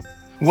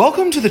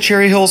Welcome to the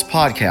Cherry Hills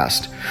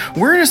Podcast.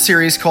 We're in a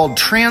series called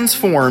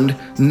Transformed,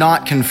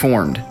 Not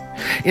Conformed.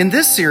 In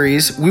this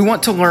series, we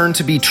want to learn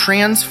to be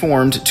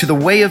transformed to the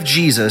way of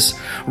Jesus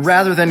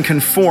rather than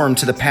conform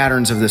to the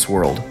patterns of this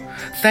world.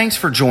 Thanks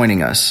for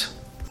joining us.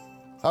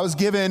 I was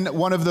given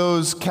one of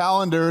those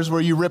calendars where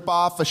you rip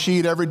off a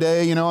sheet every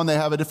day, and they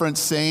have a different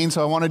saying.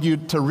 So I wanted you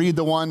to read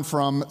the one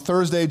from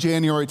Thursday,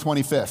 January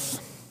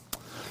 25th.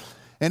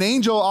 An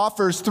angel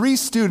offers 3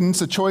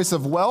 students a choice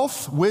of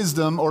wealth,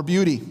 wisdom, or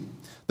beauty.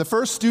 The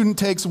first student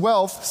takes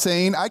wealth,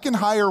 saying, I can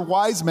hire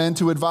wise men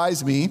to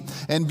advise me,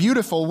 and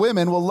beautiful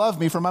women will love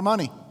me for my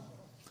money.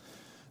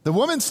 The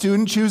woman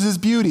student chooses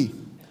beauty,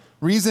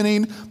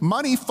 reasoning,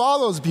 money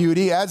follows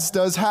beauty, as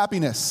does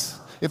happiness.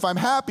 If I'm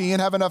happy and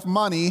have enough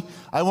money,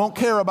 I won't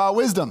care about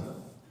wisdom.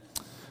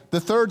 The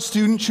third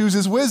student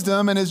chooses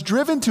wisdom and is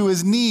driven to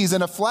his knees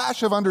in a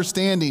flash of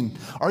understanding.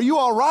 Are you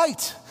all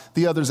right?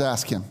 The others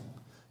ask him.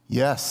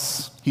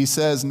 Yes, he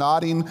says,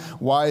 nodding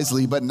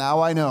wisely, but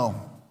now I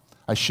know.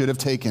 I should have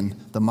taken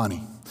the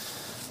money.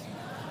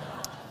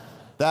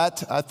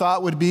 That, I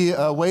thought, would be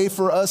a way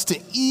for us to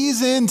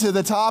ease into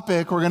the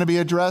topic we're going to be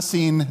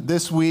addressing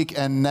this week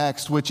and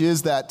next, which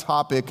is that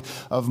topic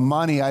of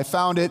money. I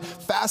found it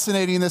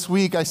fascinating this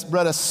week. I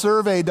read a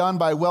survey done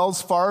by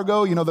Wells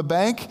Fargo, the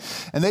bank,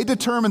 and they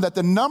determined that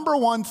the number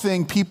one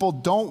thing people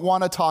don't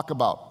want to talk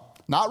about,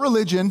 not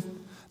religion,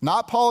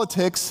 not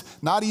politics,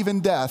 not even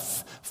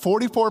death,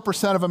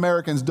 44% of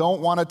Americans don't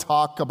want to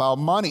talk about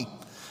money.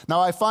 Now,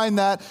 I find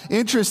that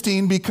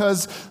interesting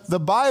because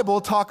the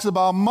Bible talks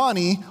about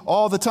money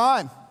all the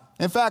time.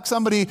 In fact,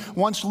 somebody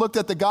once looked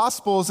at the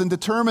Gospels and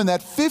determined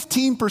that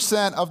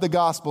 15% of the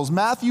Gospels,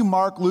 Matthew,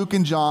 Mark, Luke,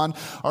 and John,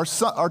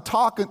 are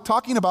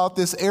talking about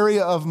this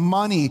area of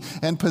money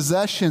and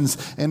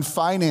possessions and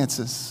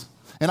finances.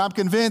 And I'm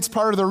convinced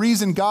part of the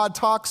reason God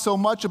talks so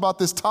much about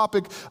this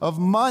topic of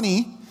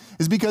money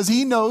is because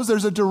he knows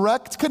there's a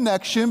direct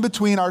connection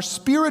between our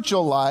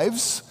spiritual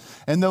lives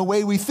and the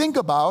way we think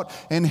about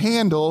and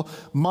handle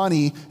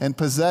money and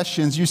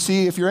possessions. You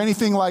see, if you're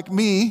anything like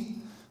me,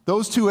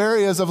 those two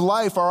areas of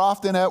life are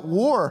often at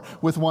war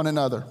with one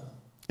another.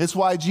 It's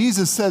why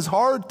Jesus says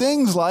hard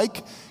things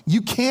like,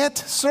 you can't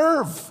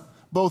serve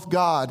both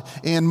God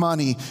and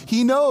money.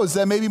 He knows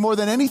that maybe more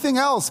than anything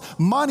else,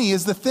 money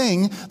is the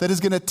thing that is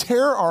going to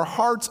tear our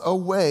hearts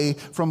away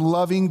from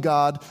loving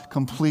God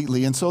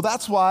completely. And so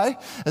that's why,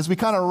 as we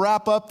kind of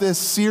wrap up this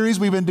series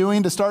we've been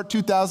doing to start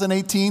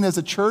 2018 as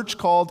a church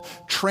called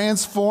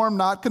Transform,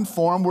 Not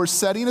Conform, we're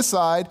setting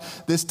aside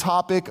this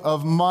topic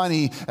of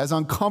money, as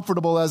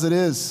uncomfortable as it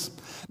is.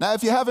 Now,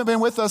 if you haven't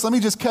been with us, let me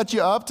just catch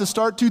you up. To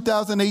start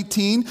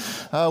 2018,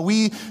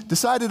 we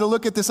decided to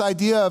look at this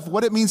idea of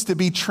what it means to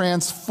be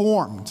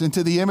transformed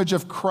into the image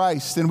of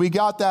Christ. And we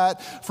got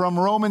that from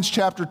Romans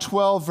chapter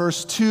 12,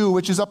 verse 2,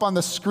 which is up on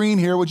the screen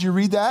here. Would you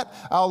read that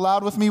out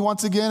loud with me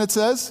once again? It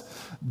says,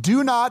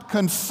 do not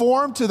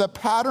conform to the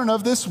pattern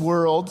of this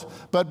world,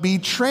 but be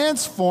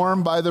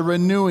transformed by the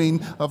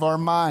renewing of our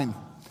mind.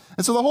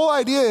 And so the whole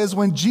idea is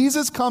when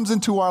Jesus comes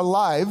into our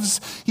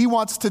lives, he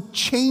wants to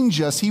change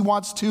us. He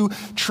wants to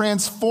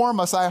transform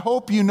us. I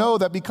hope you know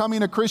that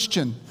becoming a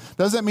Christian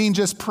doesn't mean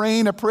just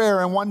praying a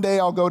prayer and one day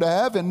I'll go to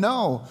heaven.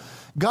 No,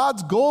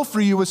 God's goal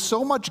for you is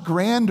so much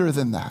grander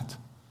than that.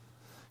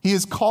 He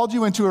has called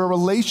you into a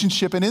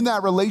relationship, and in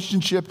that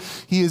relationship,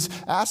 he is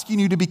asking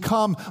you to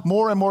become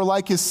more and more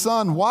like his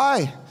son.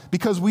 Why?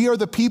 Because we are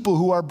the people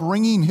who are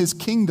bringing his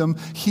kingdom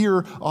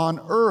here on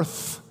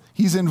earth.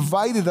 He's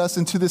invited us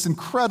into this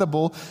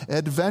incredible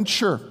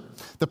adventure.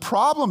 The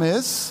problem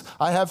is,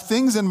 I have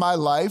things in my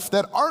life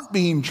that aren't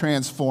being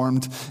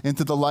transformed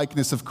into the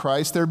likeness of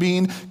Christ. They're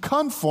being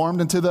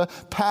conformed into the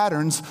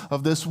patterns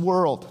of this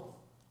world.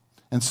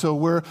 And so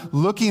we're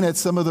looking at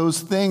some of those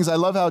things. I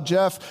love how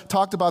Jeff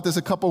talked about this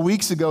a couple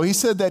weeks ago. He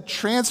said that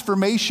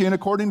transformation,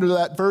 according to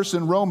that verse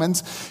in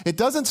Romans, it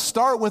doesn't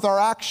start with our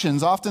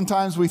actions.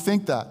 Oftentimes we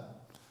think that.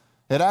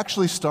 It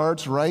actually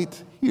starts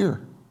right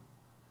here.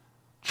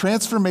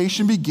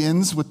 Transformation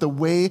begins with the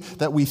way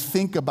that we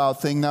think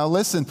about things. Now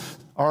listen,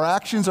 our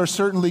actions are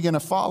certainly going to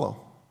follow,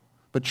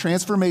 but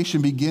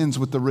transformation begins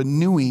with the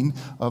renewing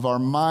of our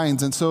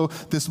minds. And so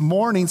this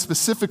morning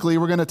specifically,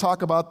 we're going to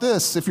talk about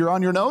this. If you're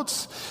on your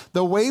notes,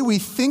 the way we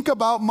think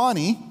about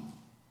money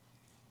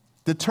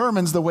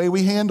determines the way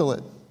we handle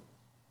it.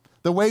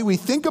 The way we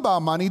think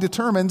about money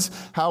determines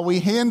how we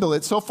handle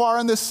it. So far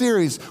in this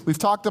series, we've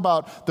talked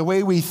about the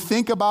way we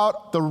think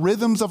about the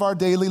rhythms of our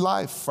daily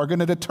life are going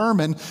to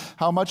determine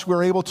how much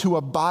we're able to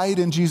abide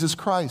in Jesus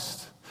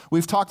Christ.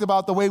 We've talked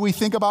about the way we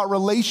think about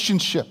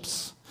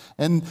relationships.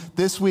 And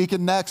this week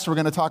and next, we're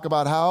going to talk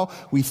about how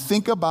we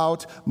think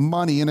about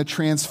money in a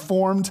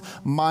transformed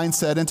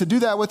mindset. And to do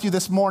that with you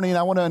this morning,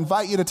 I want to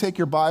invite you to take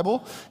your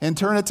Bible and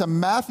turn it to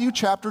Matthew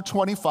chapter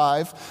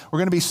 25. We're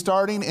going to be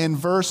starting in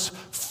verse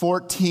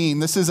 14.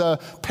 This is a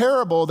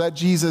parable that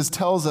Jesus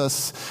tells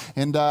us.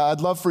 And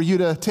I'd love for you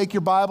to take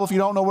your Bible. If you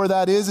don't know where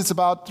that is, it's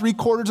about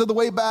 3/4 of the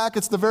way back.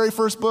 It's the very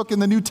first book in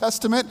the New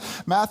Testament,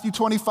 Matthew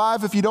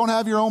 25. If you don't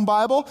have your own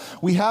Bible,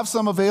 we have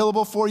some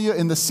available for you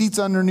in the seats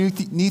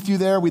underneath you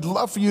there. We'd We'd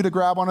love for you to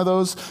grab one of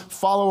those,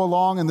 follow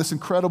along in this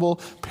incredible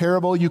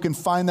parable. You can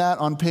find that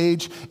on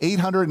page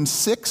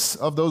 806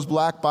 of those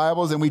black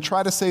Bibles. And we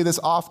try to say this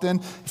often.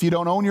 If you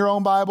don't own your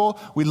own Bible,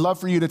 we'd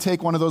love for you to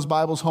take one of those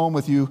Bibles home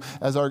with you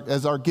as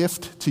our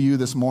gift to you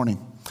this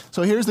morning.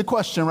 So here's the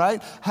question,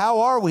 right? How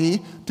are we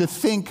to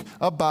think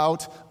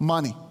about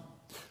money?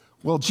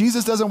 Well,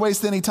 Jesus doesn't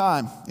waste any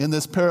time in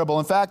this parable.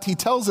 In fact, he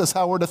tells us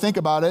how we're to think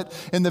about it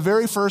in the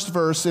very first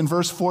verse, in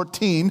verse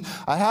 14.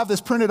 I have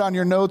this printed on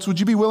your notes. Would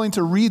you be willing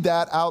to read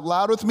that out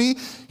loud with me?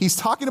 He's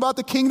talking about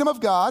the kingdom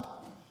of God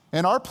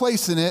and our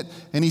place in it,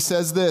 and he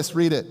says this,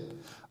 read it.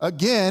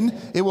 Again,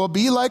 it will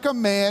be like a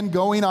man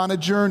going on a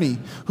journey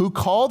who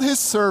called his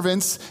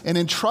servants and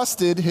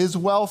entrusted his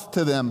wealth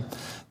to them.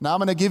 Now I'm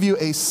going to give you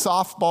a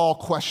softball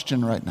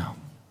question right now.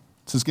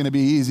 This is going to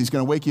be easy. He's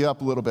going to wake you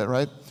up a little bit,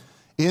 right?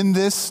 In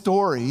this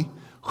story,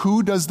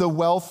 who does the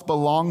wealth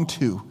belong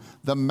to?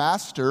 The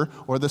master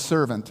or the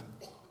servant?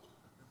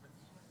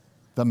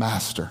 The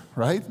master,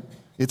 right?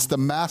 It's the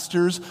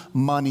master's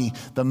money.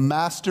 The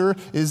master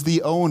is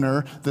the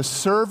owner. The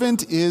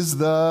servant is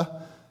the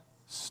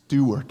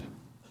steward.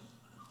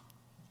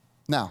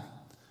 Now,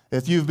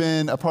 if you've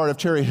been a part of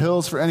Cherry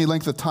Hills for any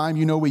length of time,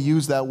 you know we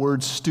use that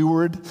word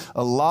steward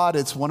a lot.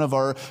 It's one of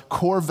our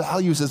core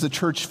values as a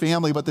church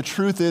family, but the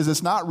truth is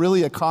it's not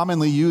really a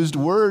commonly used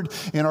word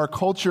in our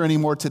culture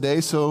anymore today,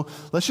 so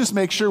let's just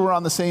make sure we're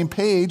on the same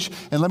page,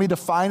 and let me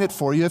define it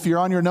for you if you're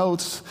on your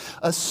notes.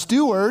 A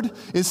steward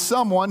is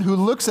someone who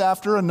looks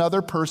after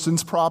another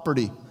person's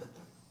property.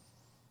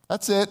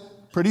 That's it.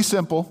 Pretty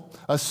simple.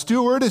 A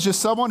steward is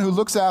just someone who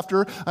looks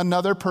after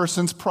another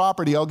person's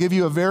property. I'll give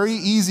you a very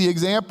easy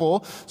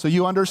example so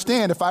you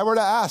understand. If I were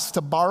to ask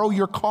to borrow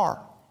your car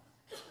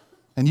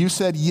and you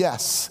said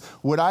yes,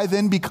 would I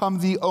then become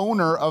the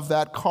owner of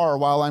that car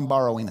while I'm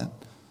borrowing it?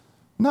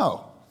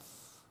 No.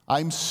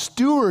 I'm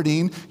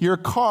stewarding your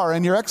car,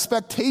 and your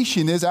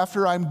expectation is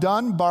after I'm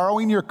done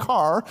borrowing your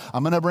car,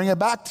 I'm going to bring it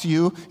back to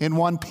you in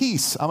one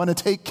piece. I'm going to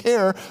take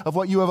care of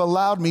what you have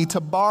allowed me to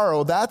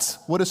borrow. That's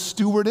what a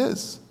steward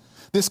is.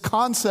 This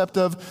concept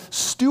of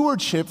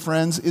stewardship,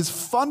 friends, is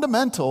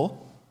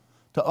fundamental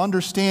to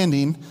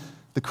understanding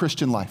the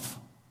Christian life.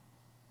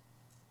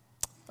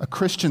 A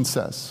Christian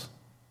says,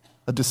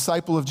 a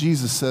disciple of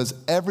Jesus says,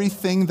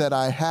 everything that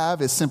I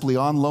have is simply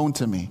on loan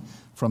to me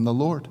from the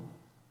Lord.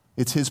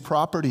 It's his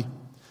property.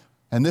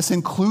 And this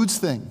includes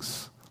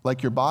things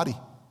like your body,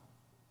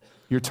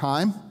 your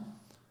time,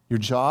 your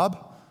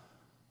job,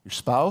 your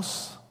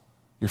spouse,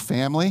 your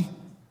family,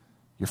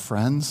 your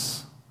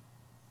friends,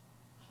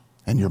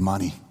 and your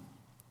money.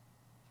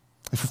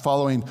 If you're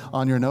following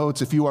on your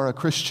notes, if you are a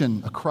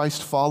Christian, a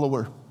Christ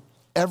follower,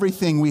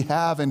 everything we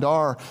have and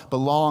are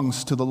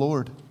belongs to the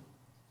Lord.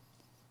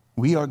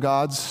 We are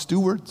God's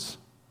stewards.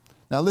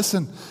 Now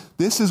listen,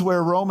 this is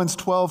where Romans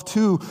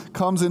 12:2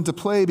 comes into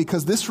play,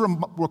 because this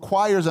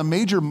requires a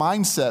major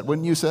mindset,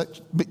 wouldn't you say?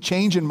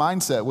 Change in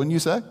mindset, wouldn't you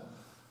say?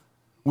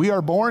 We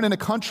are born in a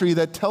country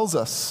that tells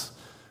us,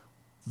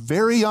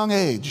 very young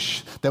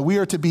age, that we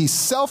are to be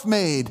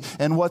self-made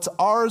and what's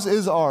ours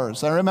is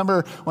ours. I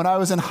remember when I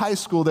was in high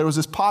school, there was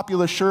this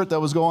popular shirt that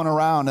was going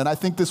around, and I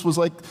think this was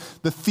like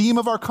the theme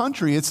of our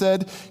country. It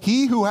said,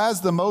 "He who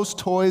has the most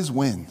toys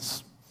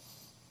wins."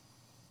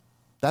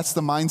 That's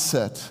the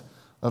mindset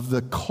of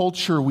the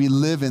culture we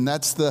live in.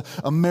 That's the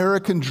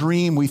American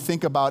dream we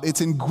think about.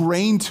 It's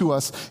ingrained to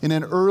us in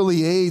an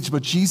early age,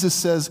 but Jesus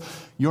says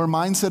your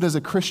mindset as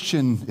a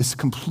Christian is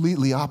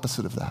completely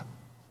opposite of that.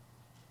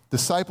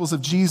 Disciples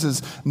of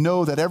Jesus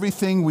know that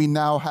everything we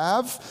now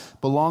have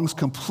belongs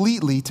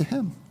completely to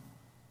him.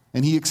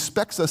 And he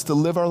expects us to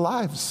live our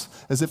lives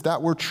as if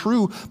that were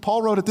true.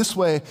 Paul wrote it this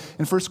way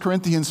in 1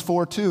 Corinthians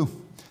 4:2.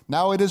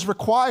 Now it is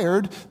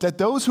required that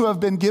those who have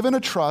been given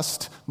a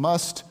trust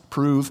must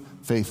prove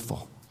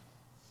faithful.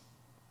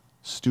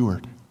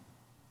 Stewards.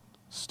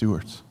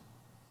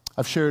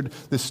 I've shared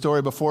this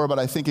story before, but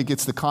I think it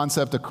gets the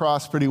concept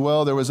across pretty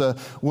well. There was a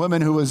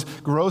woman who was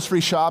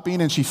grocery shopping,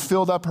 and she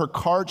filled up her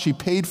cart. She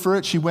paid for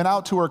it. She went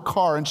out to her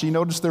car, and she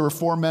noticed there were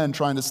 4 men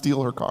trying to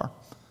steal her car.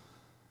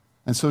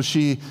 And so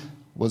she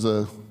was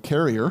a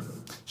carrier.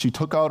 She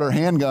took out her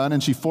handgun,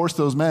 and she forced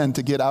those men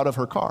to get out of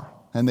her car,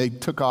 and they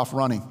took off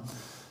running.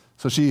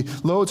 So she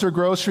loads her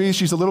groceries.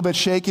 She's a little bit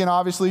shaken,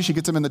 obviously. She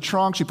gets them in the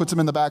trunk. She puts them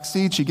in the back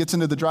seat. She gets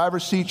into the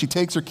driver's seat. She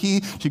takes her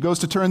key. She goes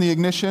to turn the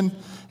ignition,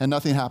 and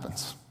nothing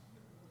happens.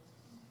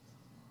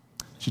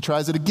 She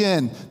tries it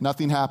again.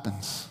 Nothing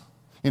happens.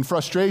 In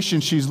frustration,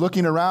 she's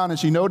looking around, and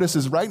she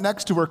notices right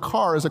next to her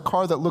car is a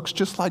car that looks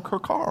just like her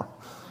car.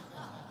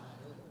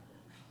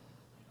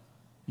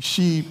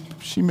 She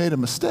made a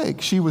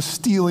mistake. She was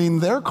stealing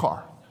their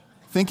car,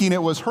 thinking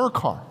it was her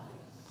car.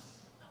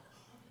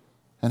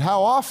 And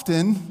how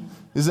often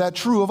is that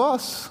true of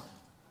us?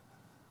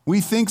 We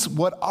think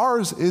what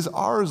ours is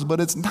ours, but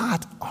it's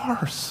not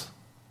ours.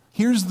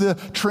 Here's the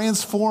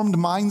transformed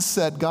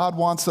mindset God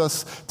wants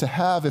us to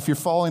have. If you're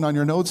following on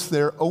your notes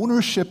there,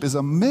 ownership is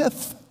a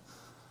myth.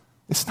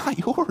 It's not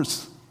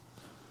yours.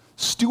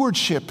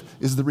 Stewardship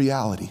is the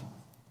reality.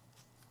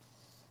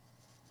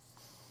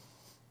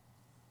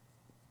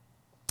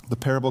 The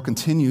parable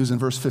continues in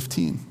verse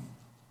 15.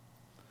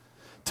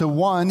 To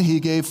one he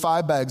gave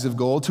 5 bags of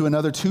gold, to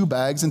another 2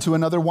 bags, and to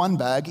another 1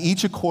 bag,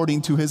 each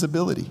according to his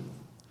ability.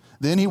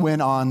 Then he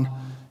went on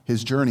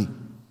his journey.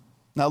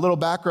 Now, a little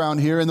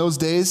background here. In those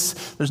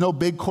days, there's no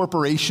big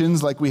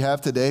corporations like we have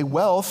today.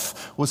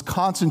 Wealth was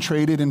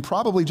concentrated in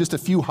probably just a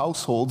few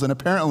households, and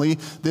apparently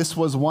this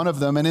was one of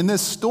them. And in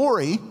this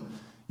story,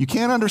 you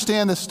can't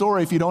understand this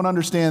story if you don't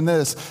understand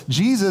this.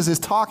 Jesus is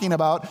talking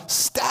about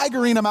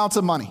staggering amounts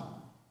of money.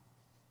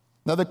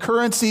 Now, the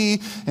currency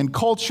and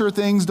culture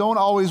things don't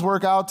always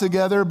work out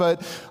together,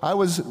 but I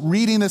was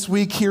reading this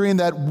week, hearing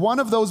that one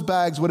of those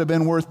bags would have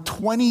been worth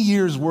 20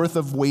 years' worth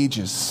of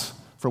wages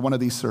for one of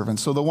these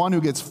servants. So the one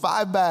who gets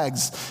 5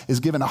 bags is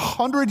given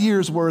 100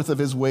 years' worth of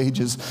his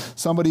wages.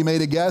 Somebody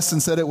made a guess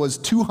and said it was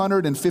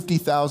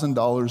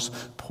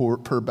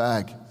 $250,000 per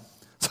bag.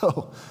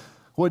 So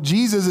what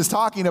Jesus is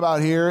talking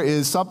about here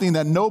is something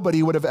that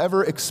nobody would have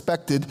ever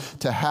expected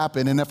to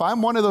happen. And if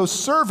I'm one of those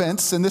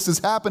servants, and this is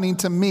happening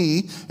to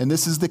me, and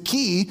this is the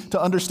key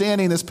to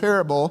understanding this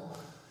parable,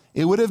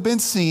 it would have been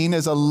seen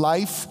as a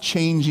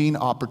life-changing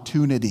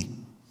opportunity.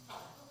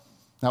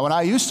 Now, when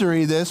I used to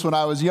read this when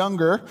I was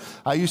younger,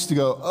 I used to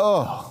go,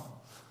 oh,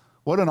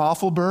 what an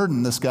awful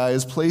burden this guy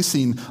is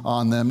placing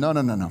on them. No.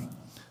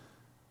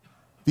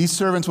 These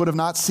servants would have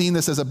not seen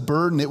this as a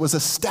burden. It was a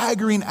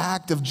staggering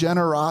act of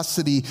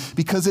generosity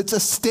because it's a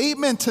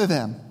statement to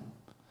them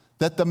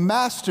that the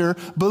master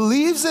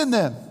believes in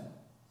them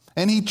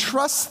and he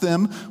trusts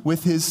them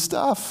with his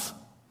stuff.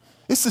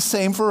 It's the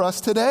same for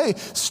us today.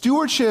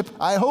 Stewardship,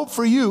 I hope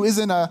for you,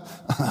 isn't a,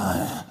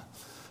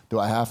 do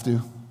I have to?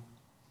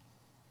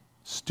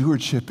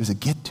 Stewardship is a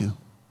get to.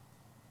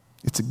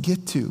 It's a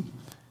get to.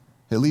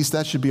 At least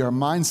that should be our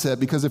mindset,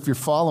 because if you're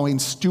following,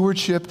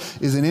 stewardship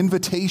is an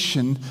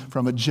invitation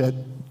from a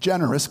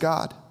generous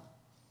God.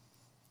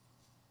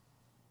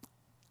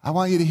 I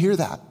want you to hear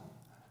that.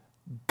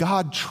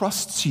 God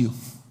trusts you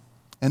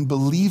and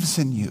believes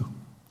in you.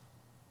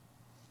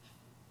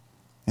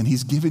 And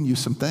he's given you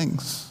some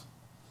things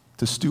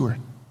to steward.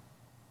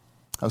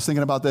 I was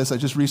thinking about this. I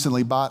just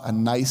recently bought a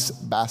nice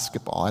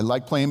basketball. I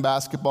like playing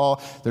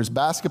basketball. There's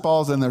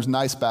basketballs and there's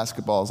nice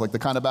basketballs, like the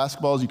kind of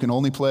basketballs you can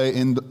only play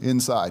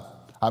inside.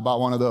 I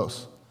bought one of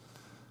those.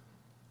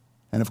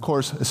 And of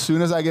course, as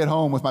soon as I get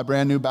home with my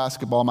brand new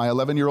basketball, my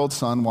 11-year-old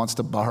son wants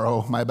to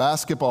borrow my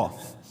basketball.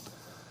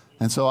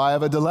 And so I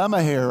have a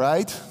dilemma here,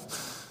 right?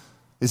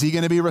 Is he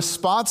going to be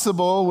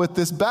responsible with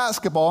this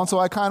basketball? And so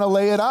I kind of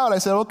lay it out. I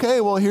said,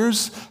 okay, well,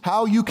 here's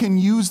how you can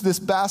use this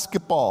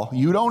basketball.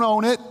 You don't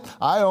own it.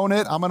 I own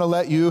it. I'm going to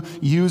let you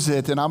use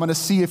it, and I'm going to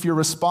see if you're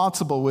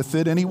responsible with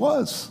it. And he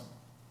was.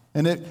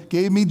 And it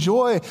gave me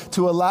joy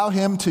to allow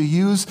him to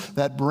use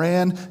that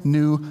brand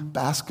new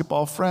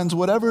basketball. Friends,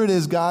 whatever it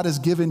is God has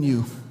given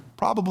you,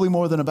 probably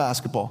more than a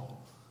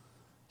basketball,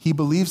 he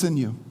believes in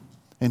you,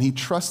 and he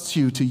trusts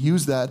you to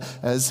use that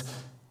as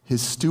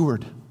his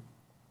steward.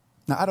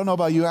 Now, I don't know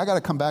about you. I got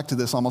to come back to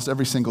this almost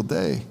every single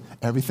day.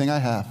 Everything I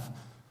have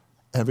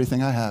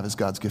is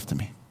God's gift to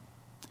me.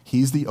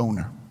 He's the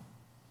owner.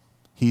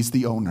 He's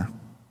the owner.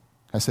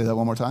 Can I say that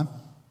one more time?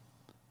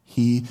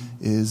 He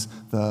is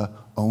the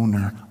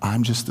owner.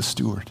 I'm just the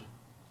steward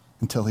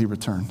until he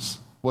returns.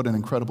 What an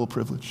incredible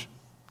privilege.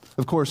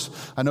 Of course,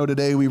 I know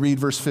today we read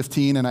verse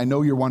 15, and I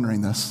know you're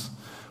wondering this.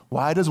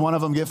 Why does one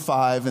of them get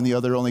 5 and the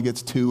other only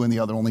gets 2 and the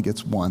other only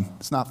gets 1?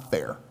 It's not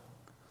fair.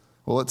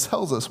 Well, it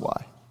tells us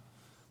why.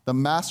 The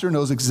master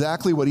knows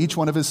exactly what each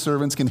one of his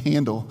servants can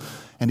handle,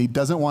 and he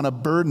doesn't want to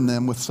burden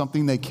them with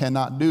something they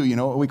cannot do. You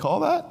know what we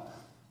call that?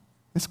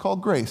 It's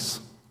called grace.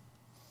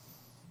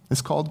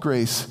 It's called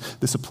grace.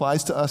 This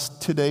applies to us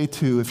today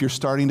too. If you're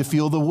starting to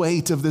feel the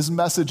weight of this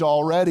message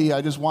already,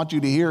 I just want you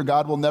to hear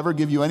God will never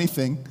give you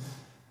anything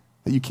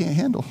that you can't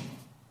handle.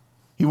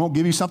 He won't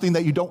give you something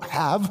that you don't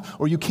have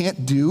or you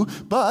can't do,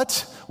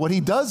 but what he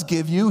does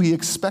give you, he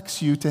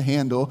expects you to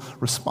handle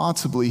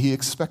responsibly. He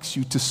expects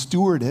you to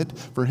steward it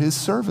for his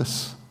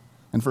service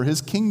and for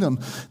his kingdom.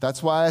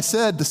 That's why I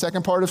said the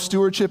second part of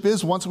stewardship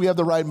is once we have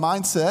the right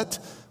mindset,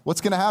 what's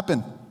going to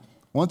happen?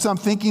 Once I'm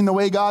thinking the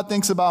way God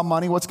thinks about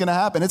money, what's going to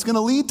happen? It's going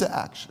to lead to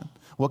action.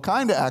 What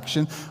kind of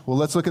action? Well,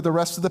 let's look at the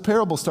rest of the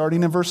parable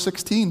starting in verse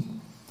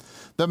 16.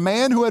 The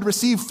man who had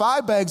received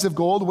 5 bags of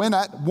gold went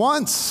at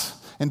once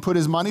and put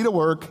his money to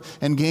work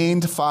and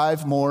gained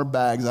 5 more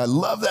bags. I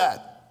love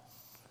that.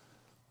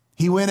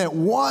 He went at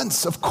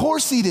once. Of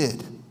course he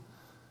did.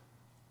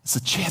 It's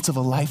a chance of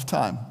a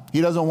lifetime.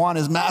 He doesn't want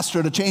his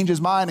master to change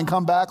his mind and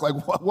come back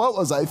like, what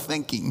was I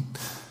thinking?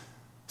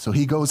 So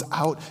he goes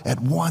out at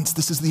once.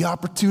 This is the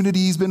opportunity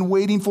he's been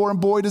waiting for, and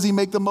boy, does he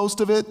make the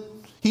most of it.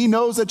 He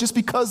knows that just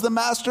because the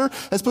master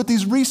has put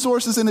these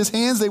resources in his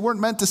hands, they weren't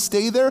meant to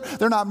stay there.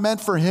 They're not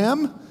meant for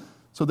him.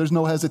 So there's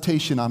no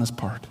hesitation on his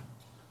part.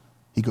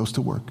 He goes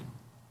to work.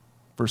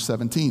 Verse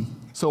 17.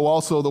 So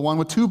also the one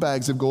with 2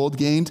 bags of gold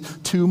gained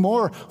 2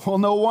 more. Well,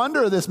 no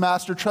wonder this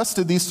master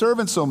trusted these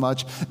servants so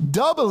much,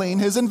 doubling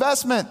his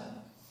investment.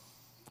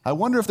 I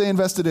wonder if they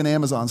invested in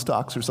Amazon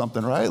stocks or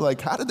something, right? Like,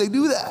 how did they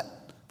do that?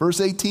 Verse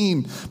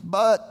 18.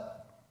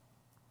 But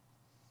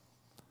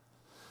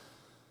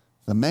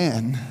The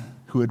man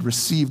who had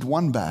received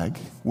one bag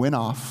went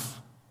off,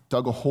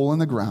 dug a hole in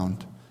the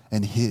ground,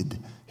 and hid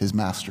his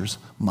master's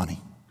money.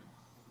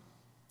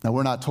 Now,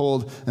 we're not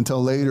told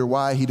until later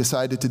why he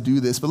decided to do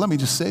this, but let me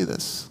just say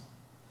this.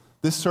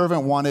 This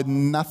servant wanted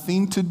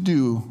nothing to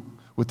do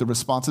with the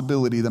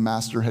responsibility the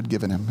master had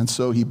given him. And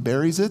so he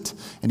buries it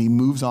and he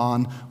moves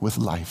on with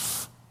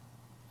life.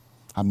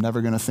 I'm never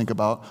going to think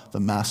about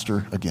the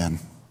master again.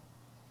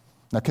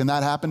 Now, can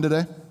that happen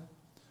today?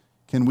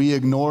 Can we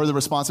ignore the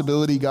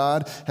responsibility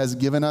God has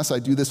given us? I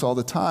do this all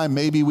the time.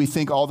 Maybe we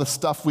think all the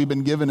stuff we've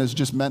been given is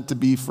just meant to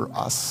be for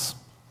us.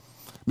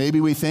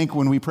 Maybe we think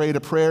when we prayed a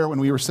prayer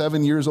when we were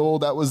 7 years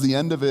old, that was the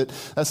end of it.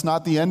 That's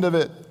not the end of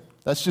it.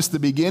 That's just the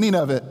beginning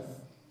of it.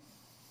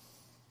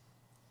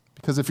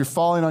 Because if you're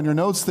following on your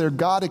notes there,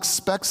 God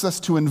expects us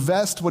to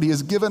invest what he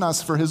has given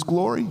us for his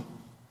glory.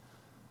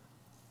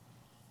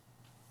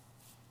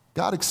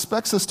 God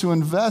expects us to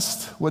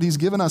invest what he's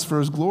given us for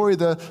his glory.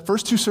 The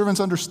first two servants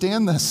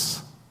understand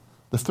this.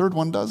 The third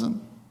one doesn't.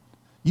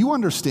 You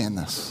understand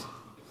this.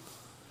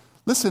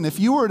 Listen, if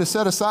you were to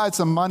set aside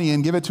some money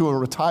and give it to a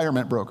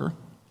retirement broker,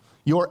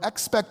 your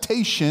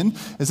expectation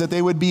is that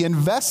they would be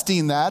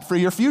investing that for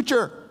your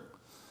future.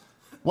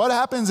 What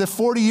happens if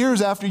 40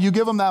 years after you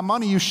give him that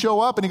money, you show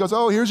up and he goes,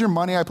 oh, here's your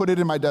money, I put it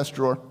in my desk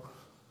drawer?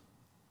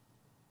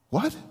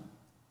 What?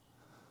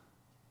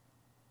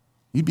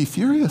 You'd be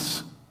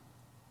furious.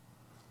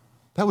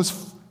 That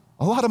was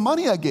a lot of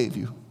money I gave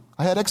you.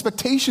 I had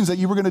expectations that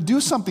you were going to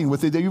do something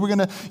with it, that you were going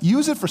to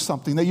use it for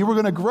something, that you were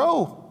going to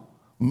grow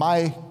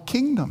my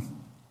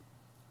kingdom.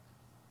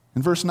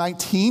 In verse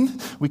 19,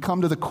 we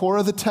come to the core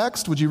of the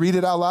text. Would you read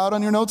it out loud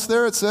on your notes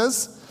there? It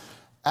says,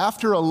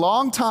 after a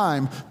long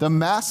time, the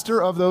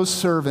master of those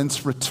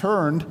servants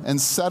returned and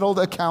settled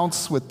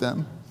accounts with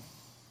them.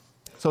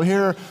 So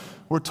here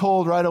we're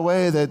told right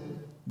away that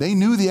they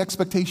knew the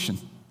expectation.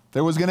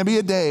 There was going to be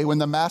a day when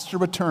the master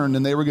returned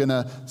and they were going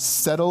to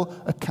settle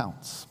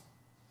accounts.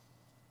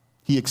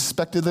 He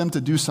expected them to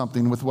do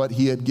something with what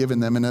he had given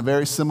them in a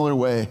very similar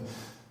way.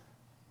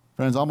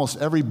 Friends,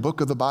 almost every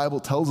book of the Bible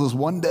tells us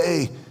one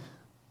day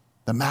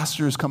the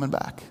master is coming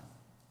back.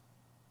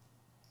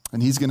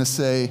 And he's going to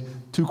say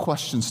two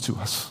questions to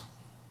us.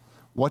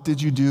 What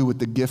did you do with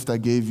the gift I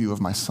gave you of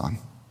my son?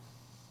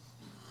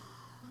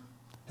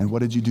 And what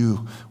did you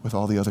do with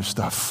all the other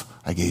stuff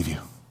I gave you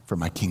for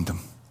my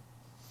kingdom?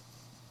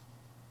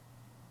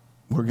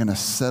 We're going to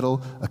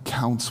settle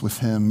accounts with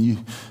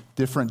him.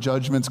 Different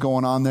judgments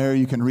going on there.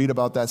 You can read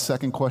about that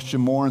second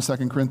question more in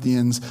 2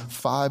 Corinthians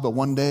 5. But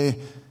one day,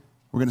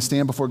 we're going to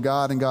stand before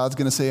God, and God's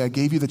going to say, I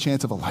gave you the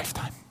chance of a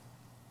lifetime.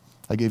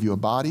 I gave you a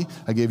body.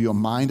 I gave you a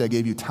mind. I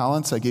gave you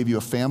talents. I gave you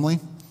a family.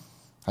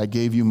 I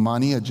gave you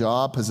money, a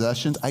job,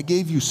 possessions. I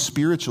gave you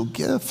spiritual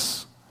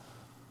gifts.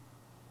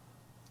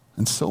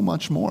 And so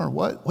much more.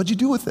 What'd you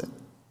do with it?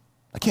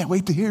 I can't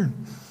wait to hear.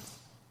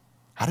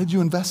 How did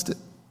you invest it?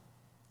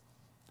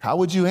 How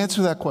would you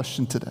answer that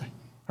question today?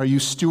 Are you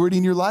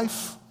stewarding your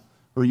life,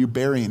 or are you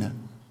burying it?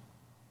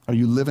 Are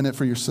you living it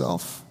for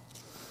yourself?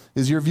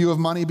 Is your view of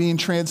money being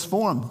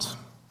transformed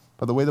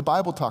by the way the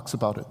Bible talks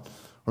about it?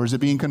 Or is it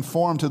being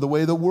conformed to the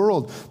way the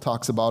world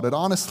talks about it?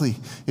 Honestly,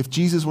 if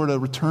Jesus were to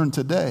return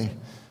today,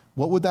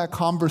 what would that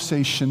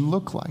conversation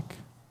look like?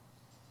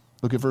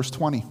 Look at verse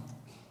 20.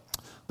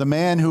 The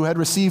man who had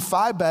received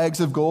 5 bags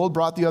of gold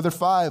brought the other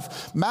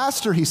 5.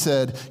 Master, he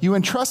said, you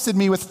entrusted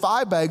me with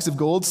 5 bags of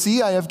gold.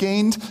 See, I have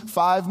gained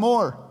 5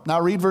 more.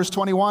 Now read verse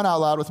 21 out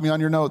loud with me on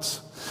your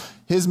notes.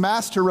 His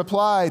master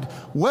replied,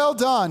 well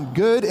done,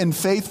 good and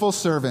faithful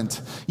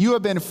servant. You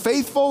have been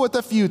faithful with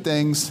a few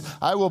things.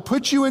 I will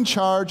put you in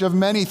charge of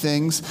many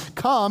things.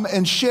 Come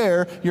and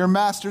share your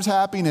master's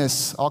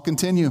happiness. I'll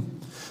continue.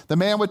 The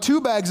man with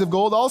 2 bags of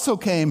gold also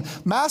came.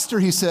 Master,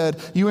 he said,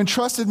 you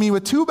entrusted me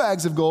with 2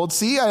 bags of gold.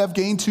 See, I have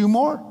gained 2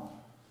 more.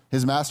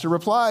 His master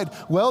replied,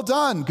 well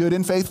done, good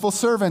and faithful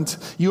servant.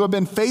 You have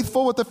been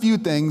faithful with a few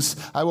things.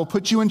 I will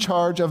put you in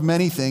charge of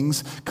many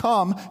things.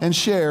 Come and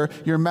share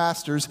your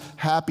master's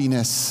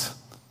happiness.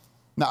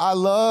 Now, I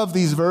love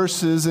these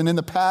verses, and in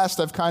the past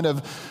I've kind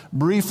of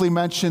briefly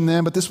mentioned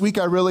them, but this week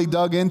I really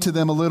dug into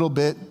them a little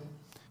bit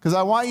because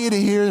I want you to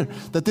hear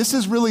that this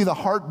is really the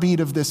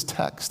heartbeat of this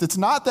text. It's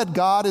not that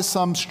God is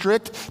some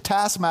strict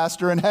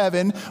taskmaster in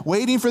heaven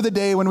waiting for the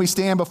day when we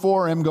stand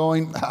before him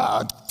going,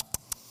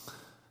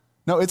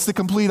 No, it's the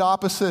complete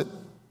opposite.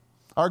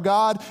 Our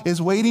God is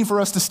waiting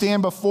for us to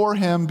stand before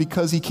him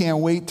because he can't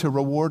wait to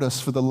reward us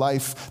for the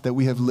life that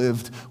we have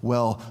lived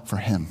well for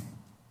him.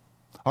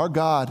 Our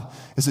God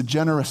is a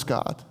generous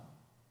God,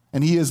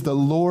 and he is the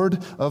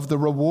Lord of the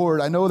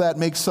reward. I know that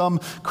makes some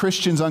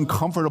Christians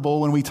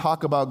uncomfortable when we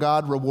talk about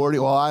God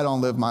rewarding. Well, I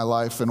don't live my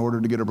life in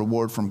order to get a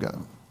reward from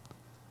God.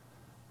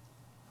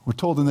 We're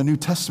told in the New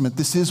Testament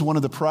this is one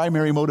of the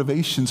primary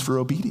motivations for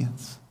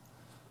obedience.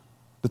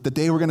 That the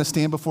day we're going to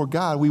stand before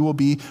God, we will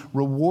be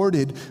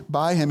rewarded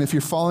by him. If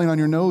you're following on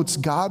your notes,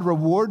 God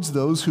rewards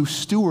those who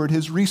steward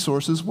his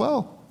resources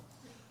well.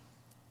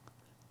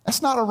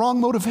 That's not a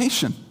wrong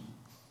motivation.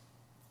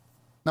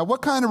 Now,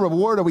 what kind of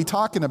reward are we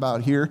talking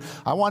about here?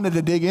 I wanted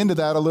to dig into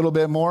that a little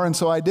bit more, and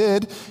so I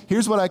did.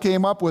 Here's what I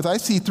came up with. I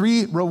see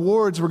 3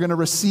 rewards we're going to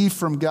receive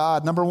from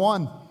God. Number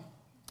 1,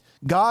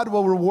 God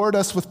will reward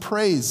us with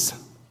praise.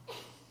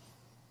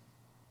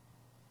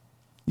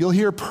 You'll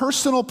hear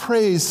personal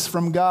praise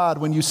from God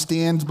when you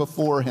stand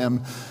before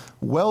him.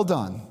 Well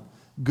done,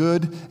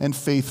 good and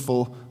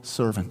faithful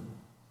servant.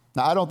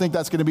 Now, I don't think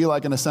that's going to be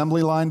like an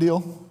assembly line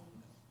deal.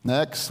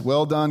 Next,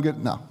 well done,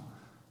 good. No.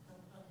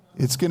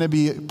 It's going to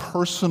be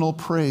personal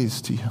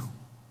praise to you.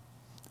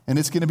 And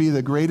it's going to be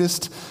the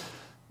greatest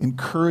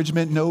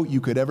encouragement note you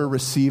could ever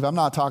receive. I'm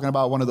not talking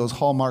about one of those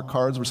Hallmark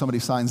cards where somebody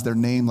signs their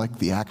name, like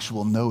the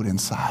actual note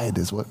inside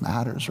is what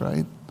matters,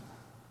 right?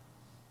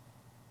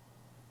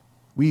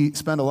 We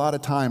spend a lot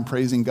of time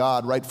praising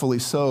God, rightfully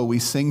so. We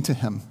sing to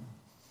him.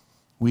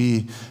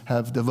 We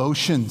have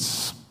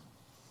devotions.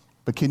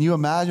 But can you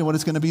imagine what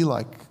it's going to be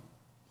like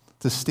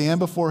to stand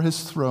before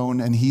his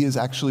throne and he is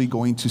actually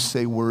going to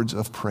say words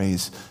of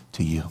praise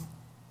to you?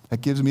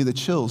 That gives me the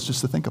chills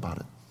just to think about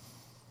it.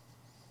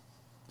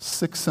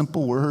 6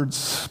 simple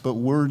words, but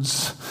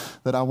words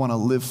that I want to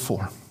live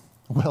for.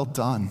 Well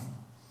done,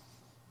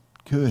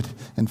 good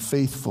and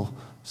faithful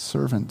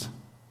servant.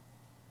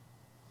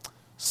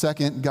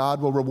 Second,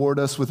 God will reward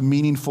us with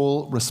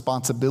meaningful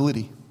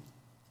responsibility.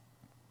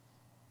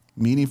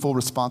 Meaningful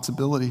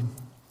responsibility.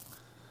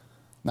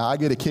 Now, I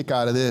get a kick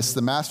out of this.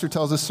 The master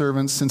tells his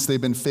servants, since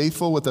they've been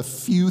faithful with a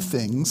few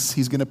things,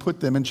 he's going to put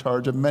them in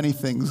charge of many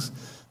things.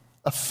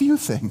 A few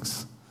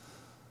things.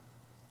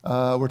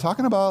 We're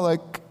talking about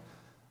like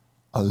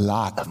a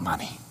lot of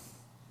money.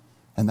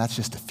 And that's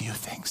just a few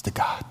things to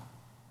God.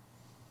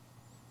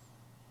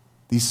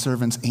 These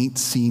servants ain't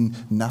seen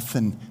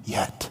nothing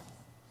yet.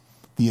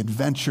 The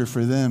adventure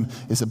for them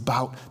is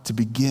about to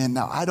begin.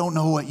 Now, I don't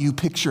know what you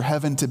picture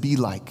heaven to be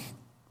like.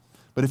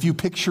 But if you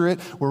picture it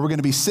where we're going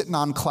to be sitting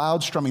on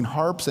clouds strumming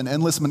harps and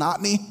endless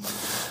monotony,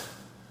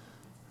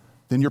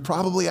 then you're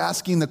probably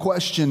asking the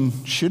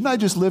question, shouldn't I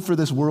just live for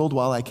this world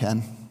while I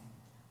can?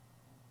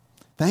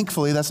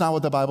 Thankfully, that's not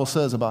what the Bible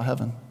says about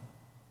heaven.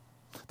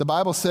 The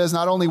Bible says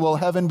not only will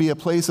heaven be a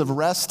place of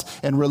rest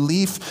and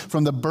relief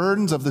from the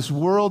burdens of this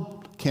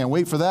world, can't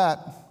wait for that,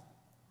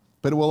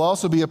 but it will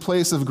also be a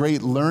place of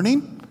great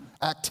learning,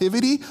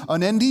 activity,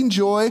 unending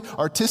joy,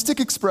 artistic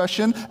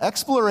expression,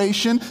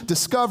 exploration,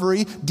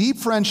 discovery, deep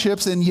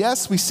friendships, and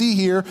yes, we see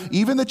here,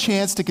 even the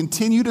chance to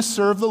continue to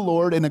serve the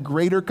Lord in a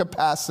greater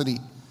capacity.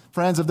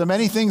 Friends, of the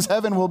many things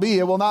heaven will be,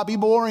 it will not be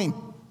boring.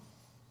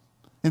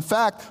 In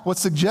fact,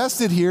 what's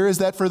suggested here is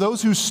that for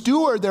those who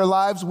steward their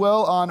lives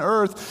well on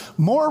earth,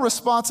 more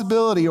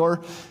responsibility,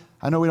 or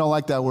I know we don't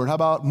like that word, how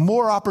about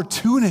more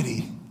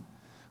opportunity,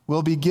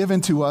 will be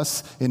given to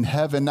us in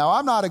heaven. Now,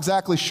 I'm not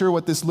exactly sure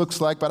what this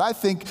looks like, but I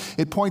think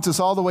it points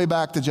us all the way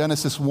back to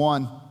Genesis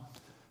 1.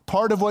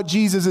 Part of what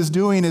Jesus is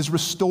doing is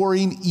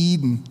restoring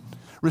Eden,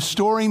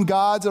 restoring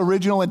God's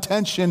original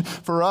intention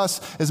for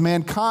us as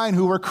mankind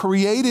who were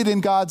created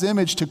in God's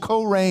image to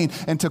co-reign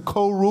and to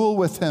co-rule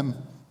with him,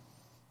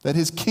 that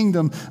his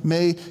kingdom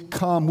may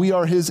come. We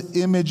are his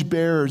image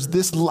bearers.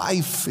 This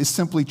life is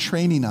simply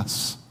training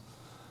us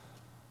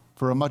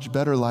for a much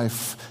better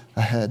life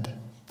ahead.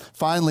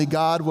 Finally,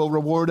 God will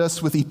reward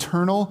us with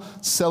eternal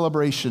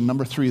celebration.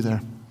 Number 3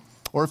 there.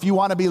 Or if you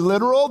want to be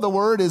literal, the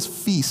word is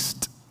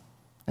feast,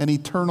 an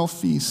eternal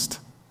feast.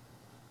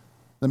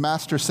 The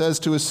master says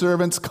to his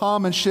servants,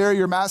 come and share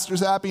your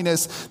master's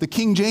happiness. The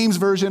King James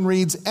Version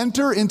reads,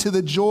 enter into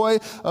the joy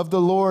of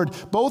the Lord.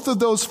 Both of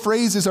those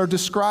phrases are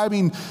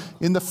describing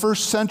in the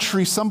first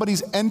century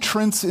somebody's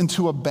entrance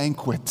into a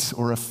banquet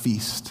or a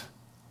feast.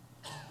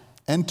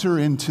 Enter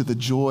into the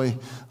joy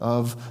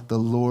of the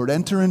Lord.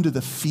 Enter into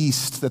the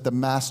feast that the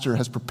master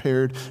has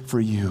prepared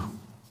for you.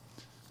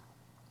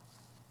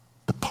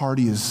 The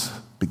party is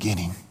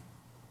beginning.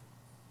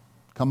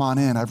 Come on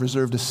in. I've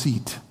reserved a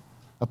seat,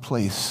 a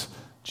place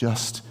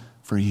just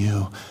for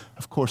you.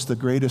 Of course, the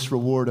greatest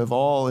reward of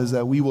all is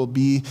that we will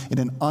be in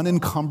an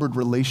unencumbered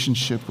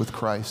relationship with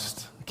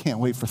Christ. I can't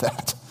wait for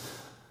that.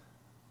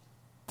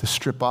 To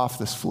strip off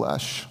this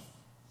flesh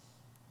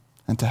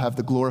and to have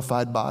the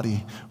glorified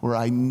body where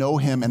I know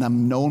him and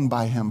I'm known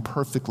by him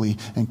perfectly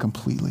and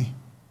completely.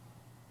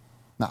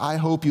 Now, I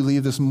hope you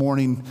leave this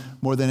morning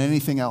more than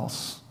anything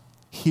else,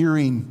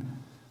 hearing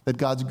that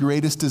God's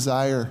greatest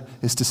desire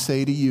is to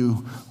say to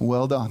you,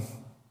 well done,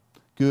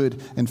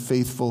 good and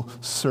faithful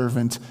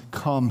servant,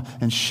 come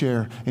and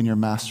share in your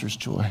master's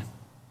joy.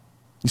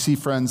 You see,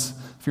 friends,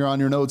 if you're on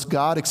your notes,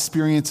 God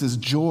experiences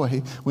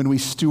joy when we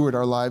steward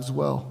our lives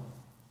well.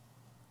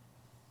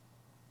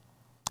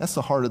 That's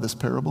the heart of this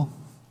parable.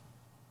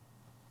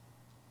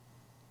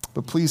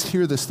 But please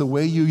hear this, the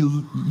way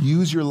you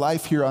use your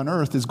life here on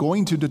earth is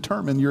going to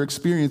determine your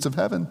experience of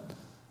heaven.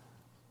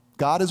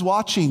 God is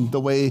watching the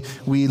way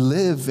we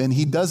live, and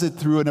he does it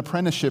through an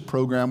apprenticeship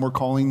program we're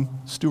calling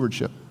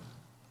stewardship.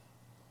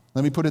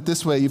 Let me put it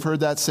this way. You've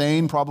heard that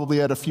saying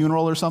probably at a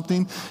funeral or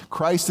something.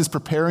 Christ is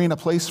preparing a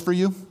place for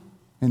you.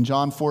 In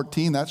John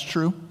 14, that's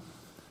true.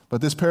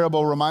 But this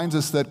parable reminds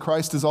us that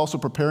Christ is also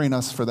preparing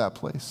us for that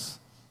place.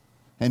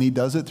 And he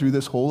does it through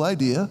this whole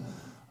idea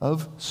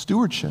of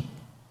stewardship.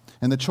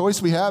 And the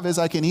choice we have is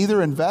I can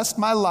either invest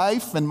my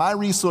life and my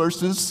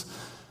resources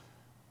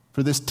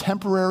for this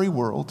temporary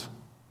world,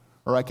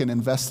 or I can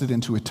invest it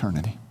into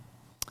eternity.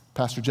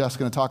 Pastor Jeff's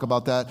going to talk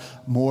about that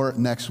more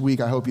next week.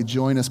 I hope you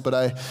join us, but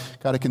I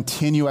got to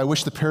continue. I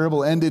wish the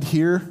parable ended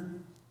here.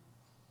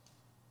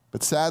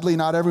 But sadly,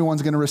 not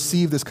everyone's going to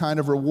receive this kind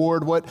of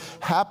reward. What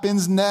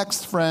happens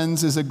next,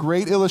 friends, is a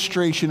great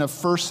illustration of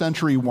first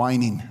century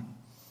whining.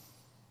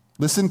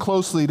 Listen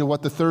closely to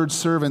what the third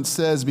servant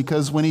says,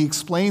 because when he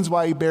explains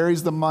why he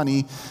buries the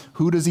money,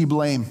 who does he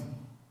blame?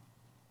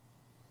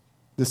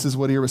 This is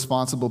what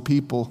irresponsible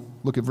people.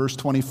 Look at verse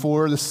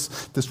 24.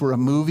 This were a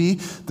movie,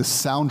 the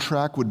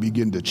soundtrack would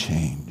begin to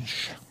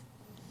change.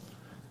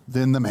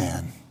 Then the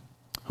man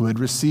who had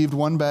received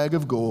 1 bag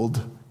of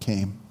gold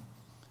came.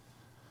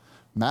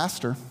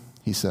 Master,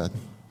 he said,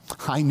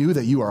 I knew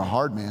that you are a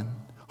hard man,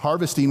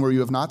 harvesting where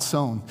you have not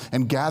sown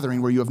and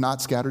gathering where you have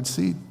not scattered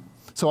seed.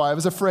 So I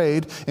was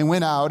afraid and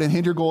went out and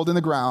hid your gold in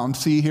the ground.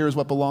 See, here is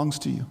what belongs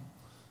to you.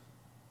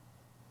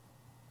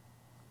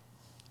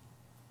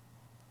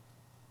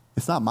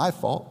 It's not my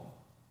fault.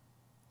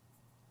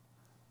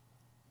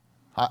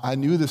 I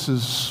knew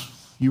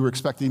you were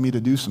expecting me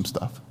to do some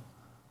stuff.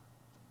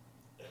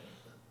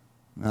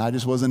 And I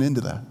just wasn't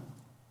into that.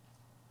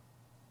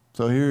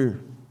 So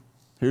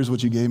here's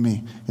what you gave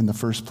me in the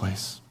first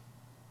place.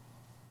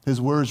 His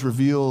words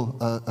reveal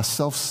a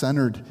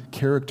self-centered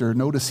character.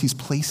 Notice he's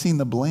placing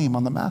the blame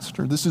on the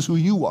master. This is who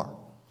you are.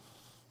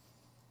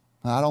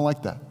 And I don't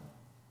like that.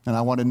 And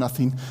I wanted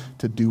nothing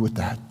to do with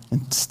that.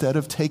 Instead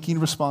of taking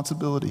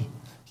responsibility,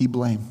 he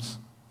blames.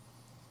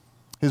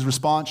 His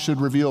response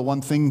should reveal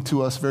one thing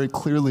to us very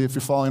clearly if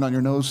you're following on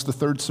your nose. The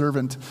third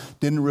servant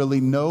didn't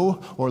really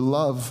know or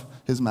love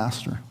his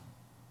master.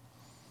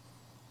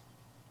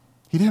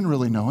 He didn't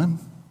really know him.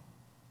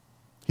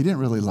 He didn't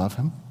really love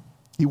him.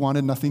 He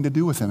wanted nothing to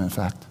do with him, in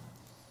fact.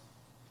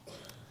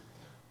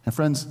 And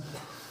friends,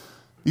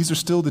 these are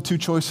still the two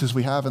choices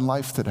we have in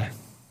life today.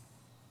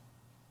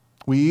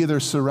 We either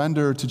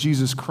surrender to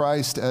Jesus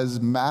Christ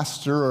as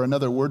master, or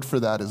another word for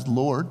that is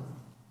Lord,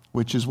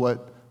 which is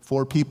what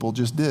 4 people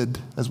just did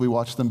as we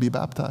watched them be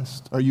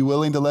baptized. Are you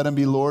willing to let him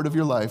be Lord of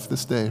your life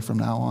this day from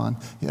now on?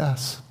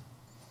 Yes.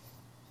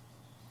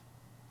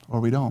 Or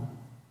we don't.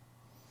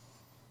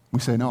 We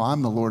say, no,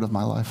 I'm the Lord of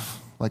my life,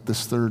 like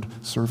this third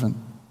servant.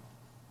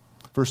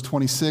 Verse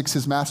 26,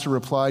 his master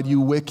replied,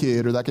 you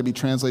wicked, or that could be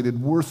translated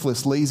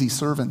worthless, lazy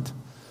servant.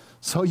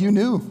 So you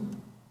knew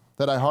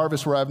that I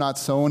harvest where I have not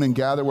sown and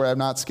gather where I have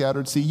not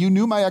scattered seed. You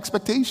knew my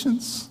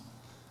expectations.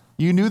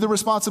 You knew the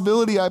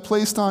responsibility I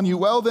placed on you.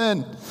 Well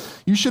then,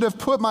 you should have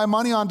put my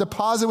money on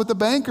deposit with the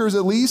bankers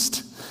at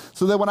least,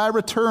 so that when I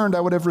returned, I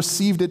would have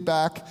received it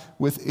back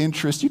with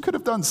interest. You could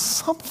have done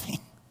something.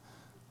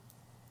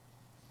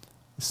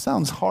 It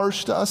sounds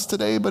harsh to us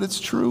today, but it's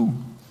true.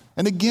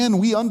 And again,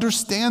 we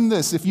understand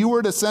this. If you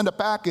were to send a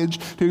package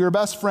to your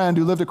best friend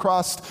who lived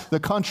across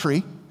the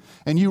country,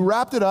 and you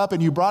wrapped it up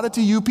and you brought it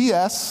to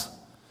UPS,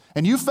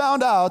 and you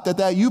found out that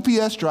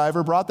UPS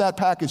driver brought that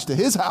package to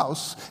his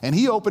house, and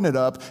he opened it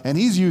up, and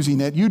he's using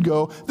it, you'd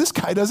go, this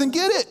guy doesn't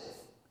get it.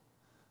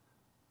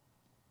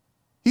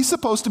 He's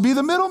supposed to be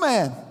the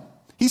middleman.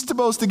 He's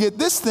supposed to get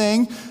this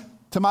thing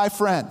to my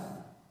friend.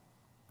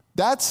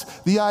 That's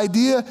the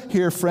idea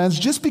here, friends.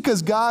 Just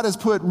because God has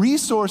put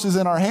resources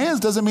in our hands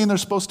doesn't mean they're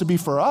supposed to be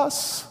for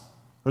us,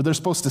 or they're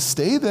supposed to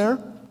stay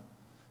there.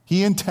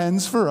 He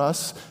intends for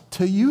us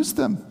to use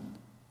them.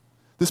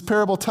 This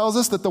parable tells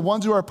us that the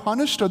ones who are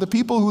punished are the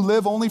people who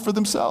live only for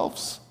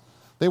themselves.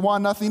 They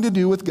want nothing to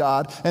do with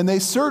God, and they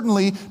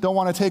certainly don't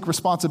want to take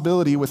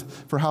responsibility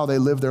for how they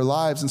live their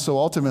lives. And so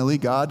ultimately,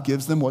 God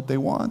gives them what they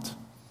want,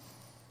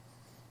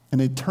 an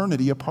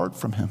eternity apart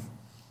from him.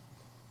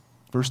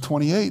 Verse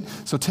 28,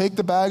 so take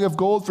the bag of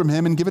gold from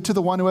him and give it to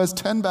the one who has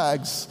 10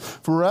 bags.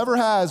 For whoever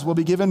has will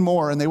be given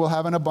more, and they will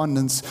have an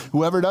abundance.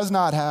 Whoever does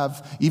not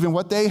have, even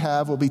what they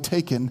have will be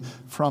taken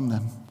from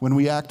them. When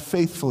we act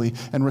faithfully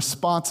and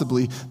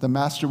responsibly, the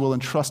master will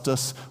entrust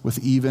us with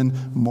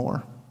even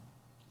more.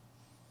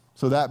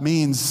 So that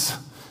means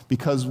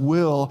because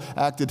Will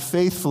acted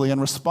faithfully and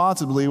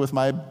responsibly with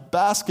my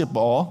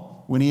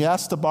basketball when he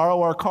asked to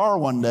borrow our car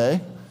one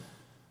day,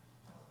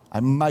 I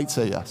might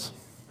say yes.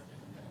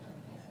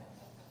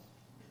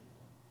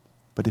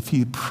 But if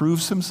he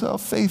proves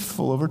himself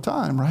faithful over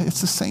time, right? It's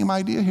the same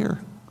idea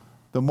here.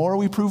 The more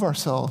we prove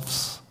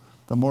ourselves,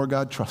 the more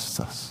God trusts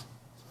us.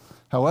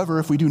 However,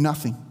 if we do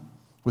nothing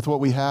with what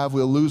we have,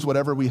 we'll lose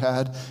whatever we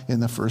had in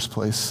the first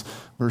place.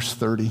 Verse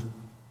 30.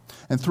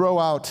 And throw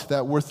out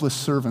that worthless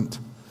servant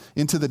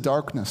into the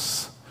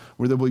darkness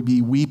where there will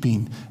be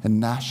weeping and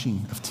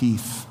gnashing of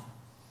teeth.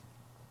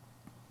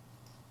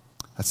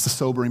 That's the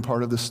sobering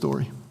part of this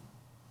story.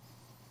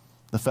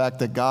 The fact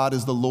that God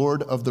is the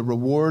Lord of the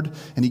reward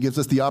and he gives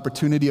us the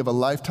opportunity of a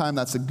lifetime,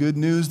 that's the good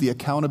news. The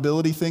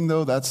accountability thing,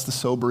 though, that's the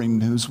sobering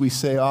news. We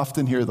say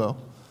often here, though,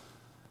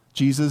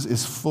 Jesus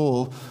is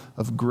full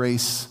of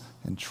grace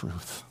and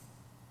truth.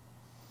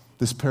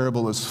 This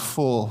parable is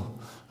full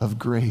of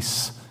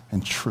grace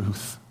and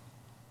truth.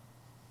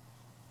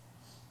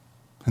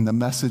 And the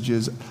message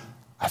is,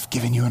 I've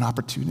given you an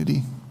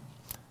opportunity.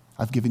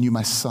 I've given you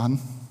my son.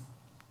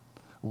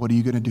 What are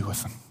you going to do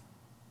with them?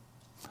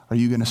 Are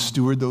you going to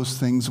steward those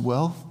things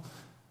well?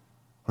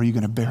 Or are you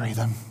going to bury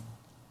them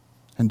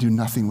and do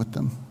nothing with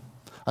them?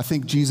 I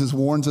think Jesus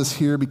warns us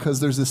here because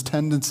there's this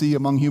tendency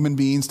among human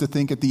beings to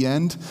think at the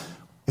end,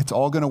 it's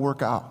all going to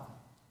work out.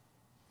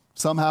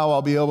 Somehow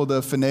I'll be able to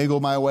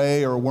finagle my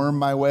way or worm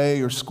my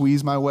way or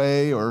squeeze my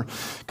way or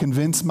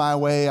convince my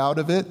way out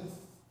of it.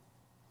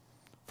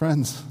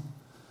 Friends,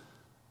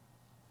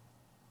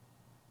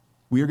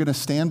 we are going to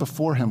stand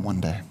before him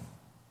one day,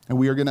 and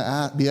we are going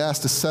to be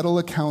asked to settle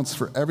accounts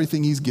for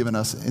everything he's given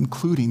us,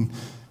 including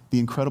the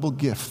incredible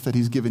gift that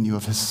he's given you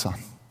of his son.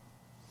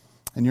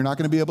 And you're not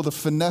going to be able to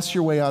finesse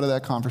your way out of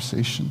that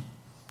conversation,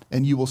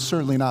 and you will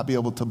certainly not be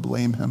able to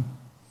blame him.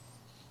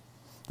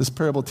 This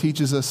parable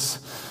teaches us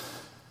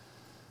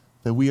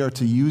that we are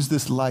to use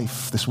this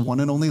life, this one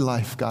and only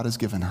life God has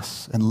given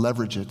us, and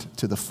leverage it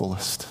to the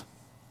fullest.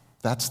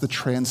 That's the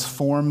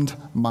transformed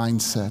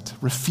mindset.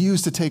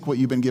 Refuse to take what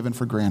you've been given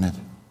for granted.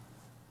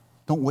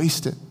 Don't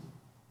waste it.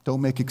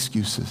 Don't make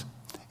excuses.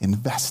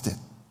 Invest it.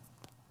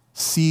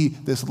 See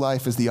this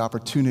life as the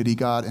opportunity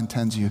God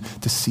intends you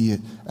to see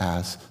it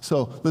as.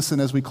 So listen,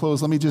 as we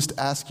close, let me just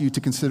ask you to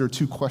consider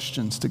two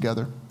questions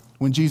together.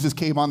 When Jesus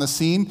came on the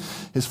scene,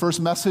 his first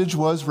message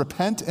was,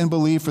 repent and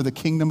believe, for the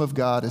kingdom of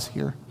God is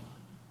here.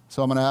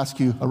 So I'm going to ask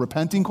you a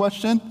repenting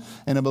question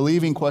and a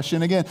believing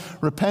question. Again,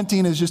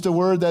 repenting is just a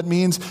word that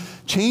means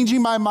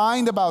changing my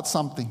mind about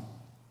something,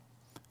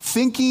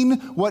 thinking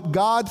what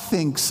God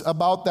thinks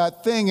about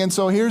that thing. And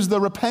so here's the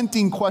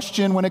repenting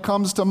question when it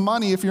comes to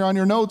money. If you're on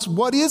your notes,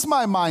 what is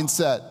my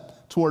mindset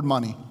toward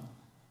money?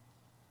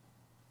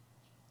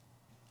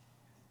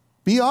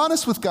 Be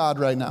honest with God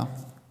right now.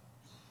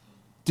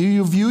 Do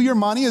you view your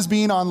money as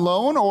being on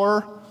loan,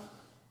 or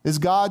is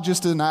God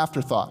just an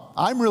afterthought?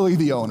 I'm really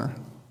the owner.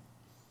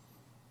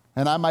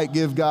 And I might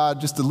give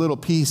God just a little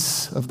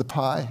piece of the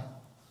pie.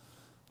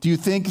 Do you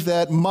think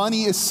that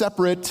money is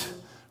separate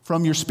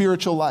from your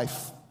spiritual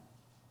life?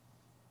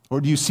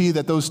 Or do you see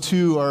that those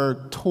two are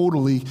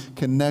totally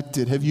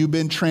connected? Have you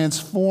been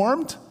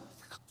transformed,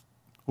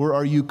 or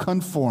are you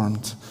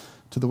conformed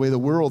to the way the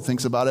world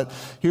thinks about it?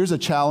 Here's a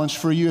challenge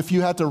for you. If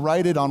you had to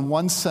write it on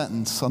one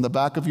sentence on the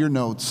back of your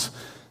notes,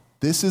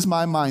 this is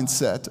my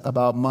mindset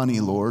about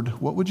money,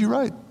 Lord, what would you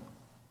write?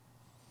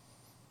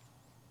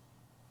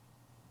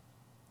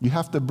 You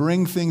have to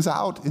bring things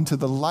out into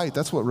the light.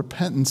 That's what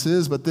repentance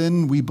is, but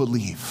then we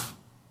believe.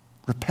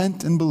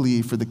 Repent and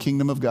believe, for the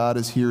kingdom of God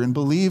is here. And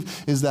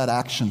believe is that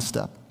action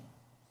step.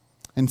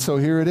 And so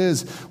here it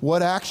is.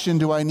 What action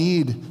do I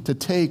need to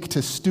take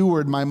to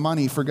steward my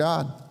money for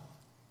God?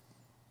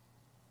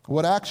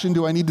 What action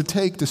do I need to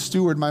take to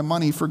steward my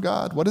money for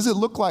God? What does it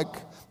look like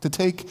to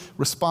take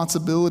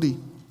responsibility?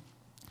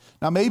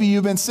 Now, maybe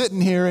you've been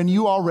sitting here and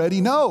you already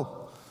know.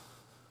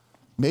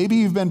 Maybe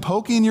you've been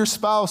poking your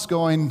spouse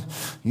going,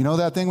 you know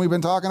that thing we've been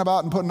talking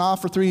about and putting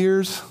off for 3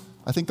 years?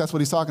 I think that's what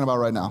he's talking about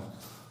right now.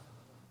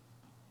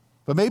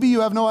 But maybe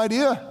you have no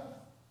idea.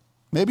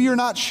 Maybe you're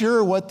not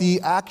sure what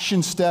the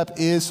action step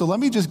is. So let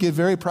me just get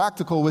very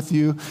practical with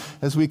you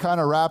as we kind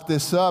of wrap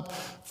this up.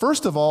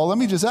 First of all, let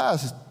me just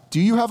ask, do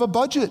you have a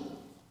budget?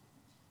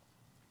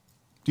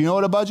 Do you know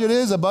what a budget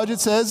is? A budget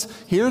says,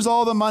 here's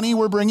all the money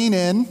we're bringing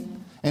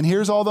in, and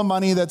here's all the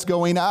money that's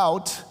going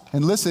out.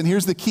 And listen,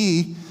 here's the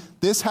key.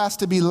 This has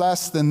to be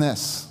less than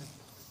this.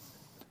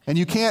 And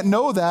you can't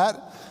know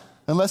that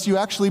unless you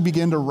actually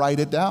begin to write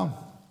it down.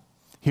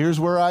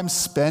 Here's where I'm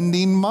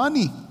spending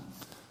money.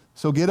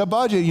 So get a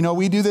budget. You know,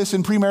 we do this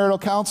in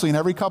premarital counseling.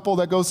 Every couple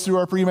that goes through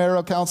our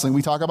premarital counseling,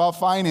 we talk about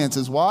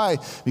finances. Why?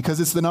 Because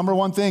it's the number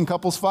one thing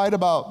couples fight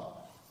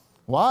about.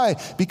 Why?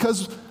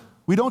 Because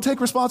we don't take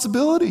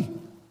responsibility.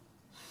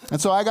 And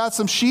so I got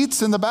some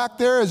sheets in the back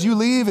there as you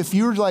leave. If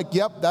you're like,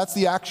 yep, that's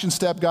the action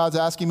step God's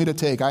asking me to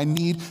take. I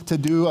need to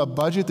do a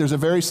budget. There's a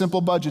very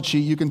simple budget sheet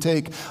you can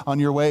take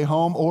on your way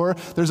home, or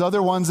there's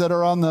other ones that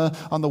are on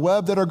the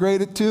web that are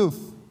great at too.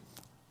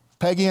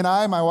 Peggy and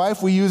I, my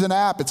wife, we use an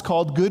app. It's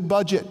called Good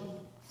Budget.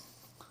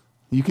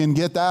 You can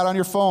get that on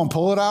your phone.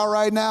 Pull it out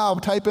right now.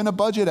 Type in a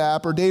budget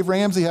app, or Dave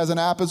Ramsey has an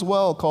app as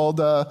well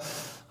called, I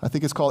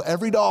think it's called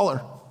Every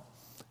Dollar.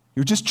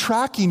 You're just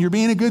tracking. You're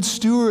being a good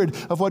steward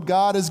of what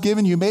God has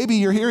given you. Maybe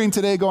you're hearing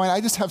today going, I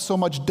just have so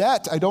much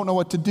debt. I don't know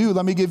what to do.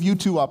 Let me give you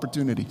two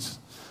opportunities.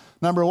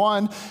 Number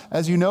one,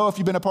 as you know, if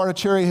you've been a part of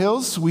Cherry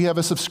Hills, we have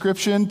a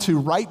subscription to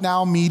Right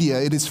Now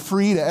Media. It is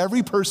free to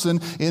every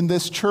person in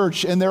this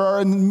church, and there are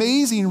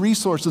amazing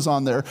resources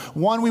on there.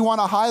 One we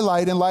want to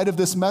highlight in light of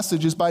this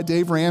message is by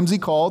Dave Ramsey,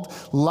 called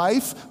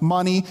Life,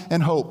 Money,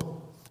 and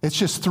Hope. It's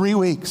just 3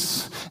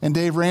 weeks, and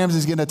Dave Ramsey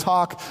is going to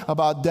talk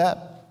about debt.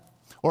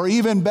 Or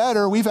even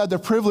better, we've had the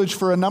privilege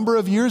for a number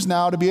of years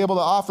now to be able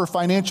to offer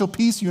Financial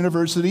Peace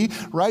University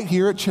right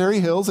here at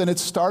Cherry Hills, and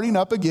it's starting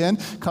up again,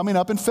 coming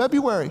up in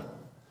February.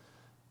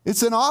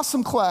 It's an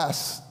awesome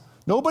class.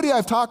 Nobody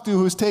I've talked to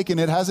who's taken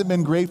it hasn't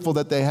been grateful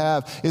that they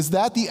have. Is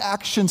that the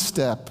action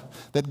step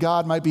that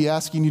God might be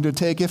asking you to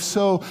take? If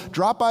so,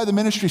 drop by the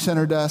Ministry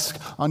Center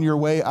desk on your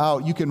way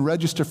out. You can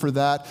register for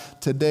that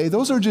today.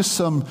 Those are just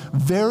some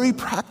very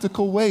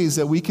practical ways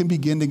that we can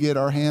begin to get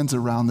our hands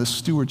around this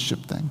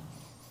stewardship thing.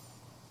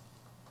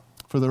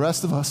 For the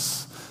rest of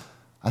us,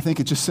 I think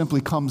it just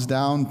simply comes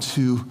down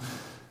to,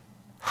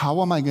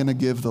 how am I going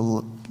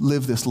to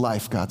live this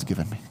life God's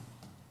given me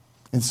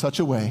in such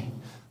a way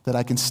that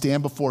I can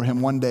stand before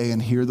him one day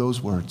and hear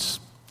those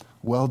words,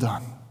 well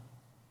done,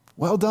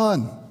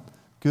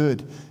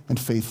 good and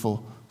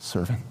faithful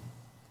servant.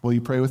 Will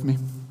you pray with me?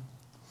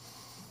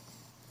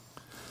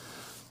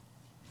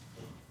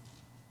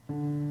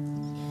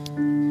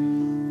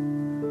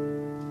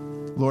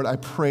 Lord, I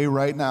pray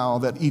right now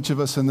that each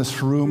of us in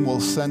this room will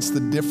sense the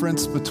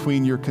difference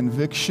between your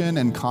conviction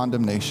and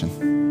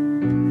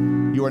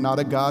condemnation. You are not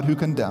a God who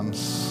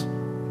condemns.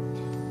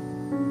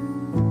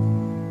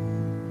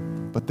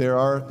 But there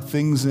are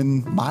things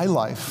in my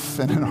life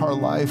and in our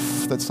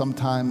life that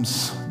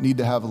sometimes need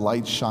to have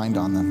light shined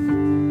on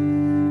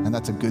them. And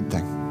that's a good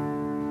thing.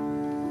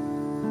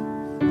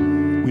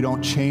 We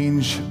don't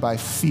change by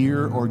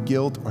fear or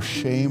guilt or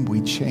shame.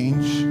 We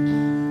change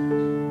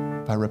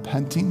by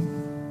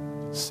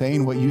repenting,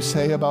 saying what you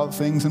say about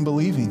things and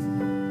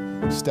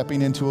believing,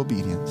 stepping into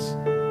obedience.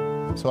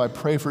 So I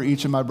pray for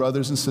each of my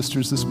brothers and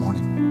sisters this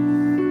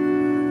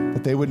morning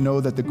that they would know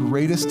that the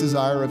greatest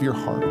desire of your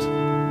heart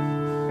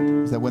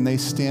is that when they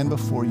stand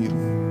before you,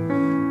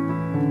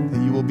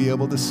 that you will be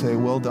able to say,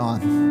 well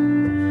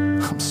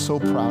done. I'm so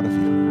proud of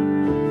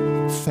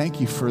you.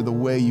 Thank you for the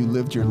way you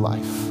lived your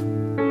life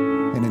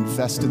and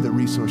invested the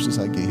resources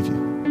I gave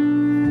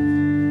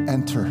you.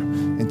 Enter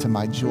into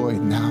my joy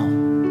now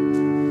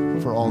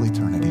for all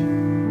eternity.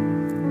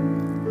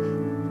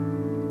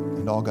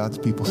 And all God's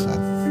people said,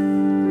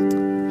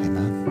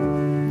 amen.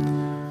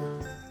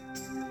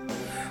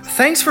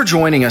 Thanks for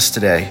joining us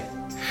today.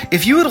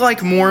 If you would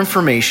like more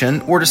information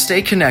or to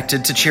stay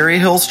connected to Cherry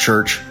Hills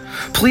Church,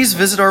 please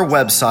visit our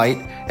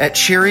website at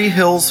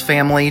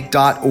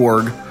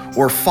cherryhillsfamily.org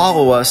or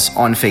follow us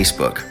on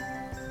Facebook.